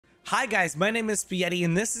Hi guys, my name is Spaghetti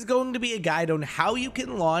and this is going to be a guide on how you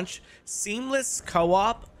can launch Seamless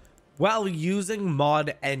Co-op while using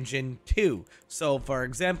Mod Engine 2. So for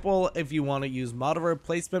example, if you want to use model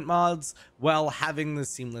replacement mods while having the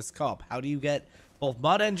Seamless Co-op, how do you get both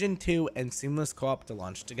Mod Engine 2 and Seamless Co-op to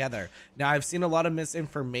launch together? Now I've seen a lot of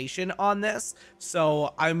misinformation on this,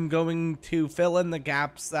 so I'm going to fill in the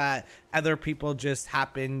gaps that other people just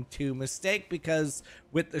happen to mistake, because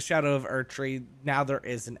with the Shadow of Erdtree, now there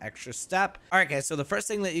is an extra step. Alright guys, so the first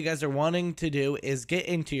thing that you guys are wanting to do is get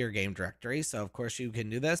into your game directory. So of course you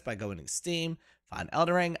can do this by going to Steam, find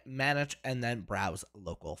Elden Ring, manage, and then browse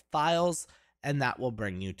local files, and that will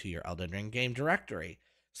bring you to your Elden Ring game directory.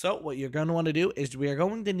 So what you're going to want to do is we are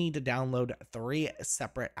going to need to download 3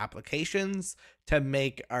 separate applications to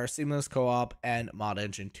make our Seamless Co-op and Mod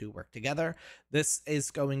Engine 2 work together. This is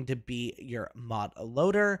going to be your Mod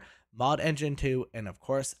Loader, Mod Engine 2, and of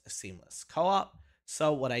course Seamless Co-op.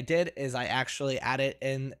 So what I did is I actually added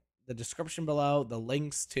in the description below the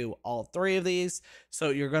links to all 3 of these. So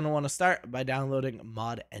you're going to want to start by downloading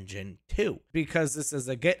Mod Engine 2, because this is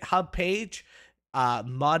a GitHub page.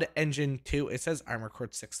 Mod Engine 2, it says Armor Core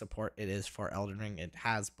 6 support. It is for Elden Ring. It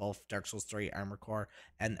has both Dark Souls 3, Armor Core,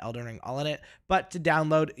 and Elden Ring all in it. But to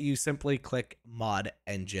download, you simply click Mod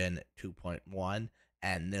Engine 2.1,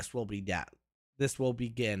 and this will begin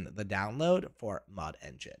the download for Mod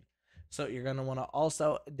Engine. So you're going to want to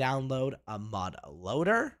also download a Mod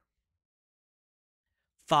Loader,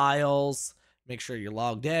 Files, make sure you're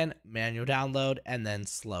logged in, manual download, and then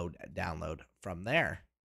slow download from there.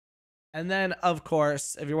 And then, of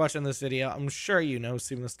course, if you're watching this video, I'm sure you know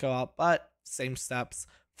Seamless Co-op, but same steps: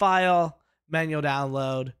 file, manual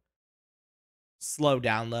download, slow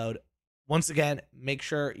download. Once again, make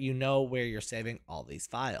sure you know where you're saving all these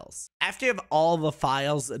files. After you have all the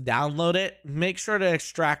files downloaded, make sure to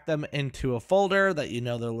extract them into a folder that you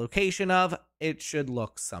know the location of. It should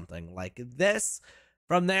look something like this.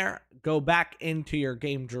 From there, go back into your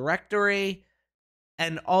game directory,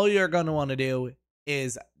 and all you're going to want to do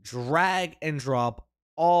is drag and drop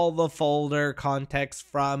all the folder context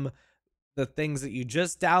from the things that you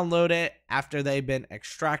just downloaded after they've been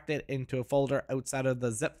extracted into a folder outside of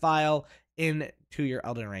the zip file into your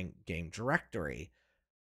Elden Ring game directory.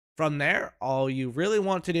 From there, all you really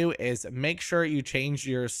want to do is make sure you change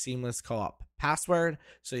your Seamless Co-op password.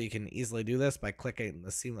 So you can easily do this by clicking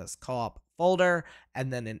the Seamless Co-op folder,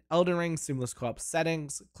 and then in Elden Ring Seamless Co-op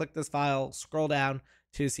settings, click this file, scroll down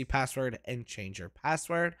to see password, and change your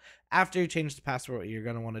password. After you change the password, what you're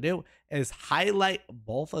going to want to do is highlight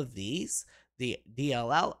both of these, the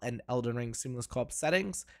DLL and Elden Ring Seamless Co-op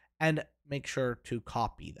settings, and make sure to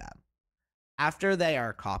copy them. After they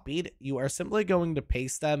are copied, you are simply going to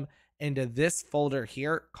paste them into this folder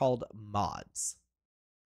here called mods.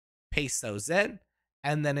 Paste those in,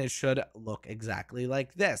 and then it should look exactly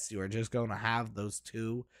like this. You are just going to have those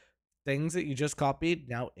 2 things that you just copied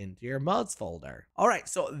now into your mods folder. All right,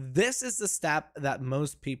 so this is the step that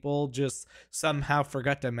most people just somehow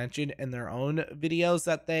forgot to mention in their own videos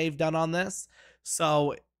that they've done on this.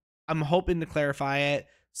 So I'm hoping to clarify it.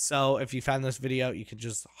 So if you found this video, you can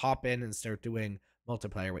just hop in and start doing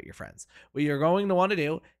multiplayer with your friends. What you're going to want to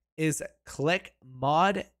do is click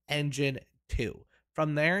Mod Engine 2.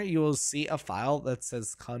 From there, you will see a file that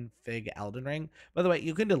says config Elden Ring. By the way,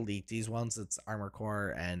 you can delete these ones. It's Armor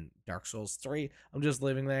Core and Dark Souls 3. I'm just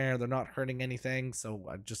leaving there. They're not hurting anything, so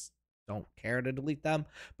I just don't care to delete them.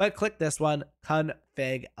 But click this one,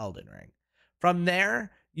 config Elden Ring. From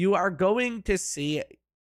there, you are going to see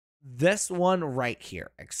this one right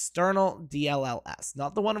here, external DLLS,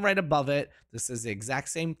 not the one right above it. This is the exact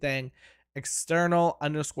same thing.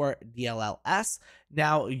 External_DLLS.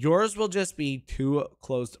 Now yours will just be 2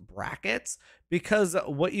 closed brackets, because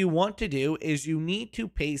what you want to do is you need to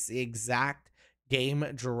paste the exact game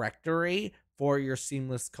directory for your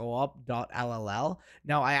Seamless Co-op.ll.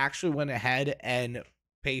 Now I actually went ahead and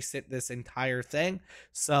pasted this entire thing,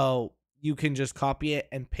 so you can just copy it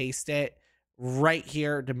and paste it right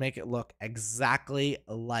here to make it look exactly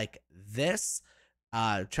like this.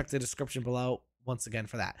 Check the description below once again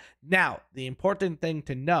for that. Now, the important thing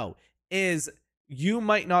to know is you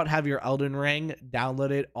might not have your Elden Ring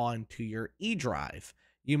downloaded onto your E drive.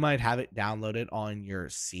 You might have it downloaded on your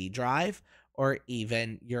C drive or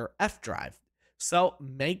even your F drive. So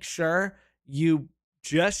make sure you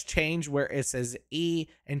just change where it says E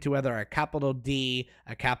into either a capital D,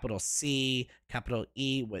 a capital C, capital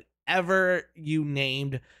E, whatever you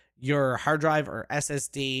named your hard drive or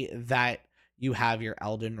SSD that you have your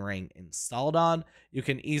Elden Ring installed on. You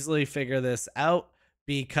can easily figure this out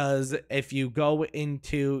because if you go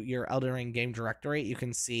into your Elden Ring game directory, you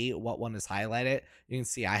can see what one is highlighted. You can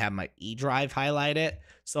see I have my E drive highlighted,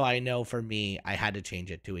 so I know for me I had to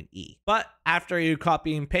change it to an E. But after you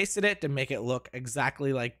copy and pasted it to make it look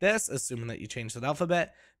exactly like this, assuming that you changed the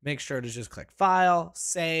alphabet, make sure to just click File,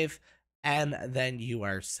 Save, and then you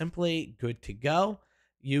are simply good to go.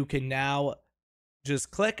 You can now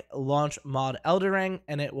just click Launch Mod Elden Ring,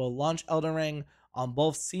 and it will launch Elden Ring on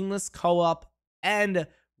both seamless co-op and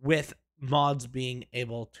with mods being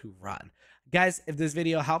able to run. Guys, if this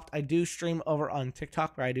video helped, I do stream over on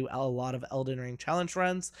TikTok where I do a lot of Elden Ring challenge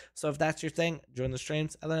runs. So if that's your thing, join the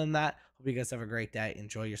streams. Other than that, hope you guys have a great day.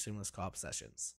 Enjoy your seamless co-op sessions.